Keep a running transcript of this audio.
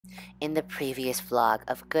In the previous vlog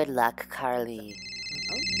of Good Luck, Carly.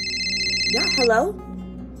 Yeah, hello?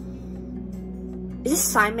 Is this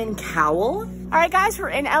Simon Cowell? All right, guys, we're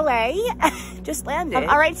in LA. Just landed.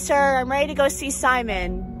 All right, sir, I'm ready to go see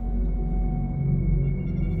Simon.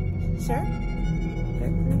 Sir?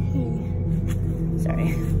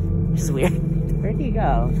 Sorry, this is weird. Where'd he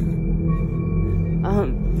go?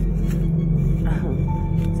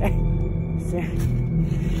 Sir.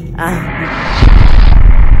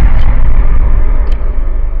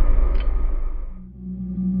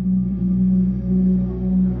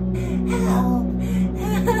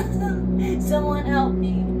 Someone help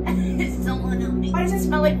me. Someone help me. Why does it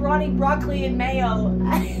smell like rotting broccoli and mayo?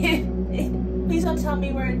 Please don't tell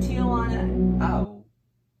me we're in Tijuana. Oh.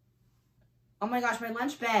 Oh my gosh, my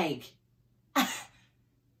lunch bag. My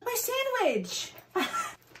sandwich.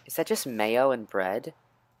 Is that just mayo and bread?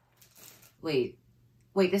 Wait,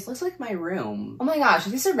 this looks like my room. Oh my gosh,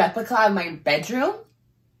 is this a replica of my bedroom?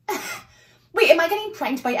 Wait, am I getting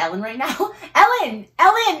pranked by Ellen right now? Ellen,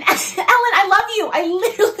 I love you. I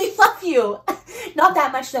literally love you. Not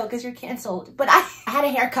that much though, because you're canceled. But I had a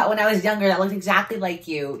haircut when I was younger that looked exactly like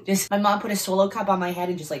you. Just my mom put a solo cup on my head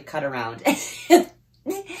and just like cut around.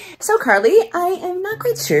 So Carly, I am not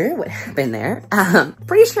quite sure what happened there.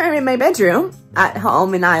 Pretty sure I'm in my bedroom at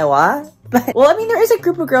home in Iowa. But, well, I mean, there is a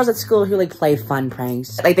group of girls at school who, like, play fun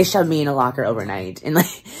pranks. Like, they shoved me in a locker overnight. And, like,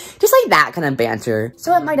 just, like, that kind of banter.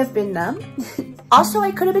 So it might have been them. Also,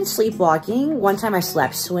 I could have been sleepwalking. One time I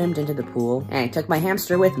slept, swimmed into the pool, and I took my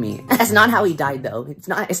hamster with me. That's not how he died, though. It's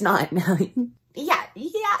not. Yeah,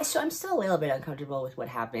 so I'm still a little bit uncomfortable with what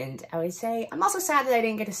happened, I would say. I'm also sad that I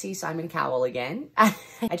didn't get to see Simon Cowell again. I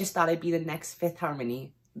just thought I'd be the next Fifth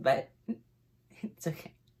Harmony, but it's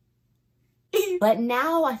okay. But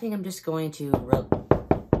now I think I'm just going to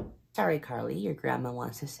Sorry, Carly, your grandma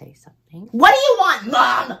wants to say something. What do you want,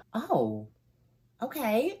 Mom? Oh,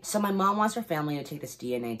 okay. So my mom wants her family to take this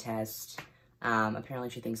DNA test. Apparently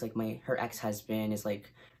she thinks like her ex-husband is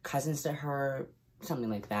like cousins to her, something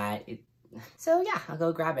like that. So yeah, I'll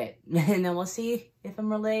go grab it. And then we'll see if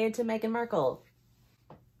I'm related to Meghan Markle.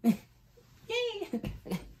 Yay!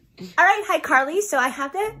 All right, hi Carly. So I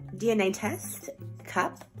have the DNA test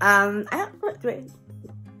cup. I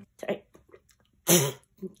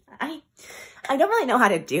don't really know how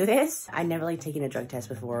to do this. I've never like taken a drug test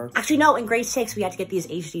before. Actually, no, in grade 6, we had to get these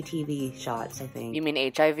HDTV shots, I think. You mean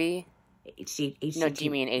HIV? HDTV. No, do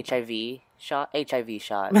you mean HIV shot? HIV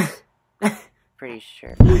shot. Pretty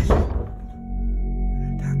sure. They're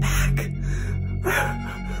back.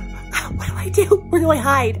 What do I do? Where do I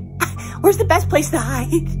hide? Where's the best place to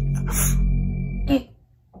hide?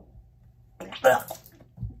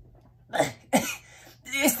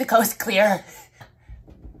 Is the coast clear?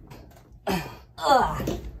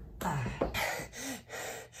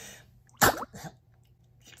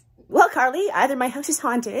 Well, Carly, either my house is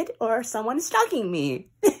haunted or someone is stalking me.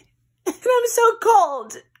 And I'm so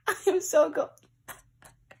cold. I'm so cold.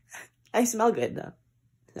 I smell good, though.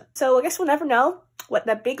 So I guess we'll never know what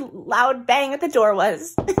that big, loud bang at the door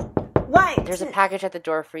was. What? There's a package at the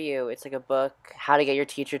door for you. It's like a book, How to Get Your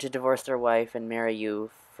Teacher to Divorce Their Wife and Marry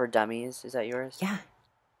You for Dummies. Is that yours? Yeah.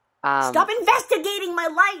 Stop investigating my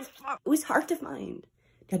life! It was hard to find.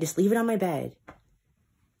 I just leave it on my bed.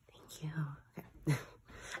 Thank you. Okay.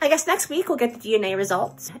 I guess next week we'll get the DNA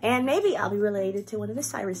results, and maybe I'll be related to one of the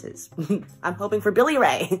Cyruses. I'm hoping for Billy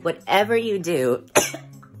Ray. Whatever you do.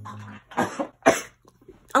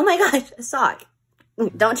 Oh my gosh, a sock.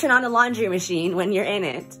 Don't turn on the laundry machine when you're in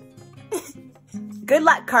it. Good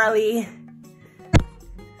luck, Carly.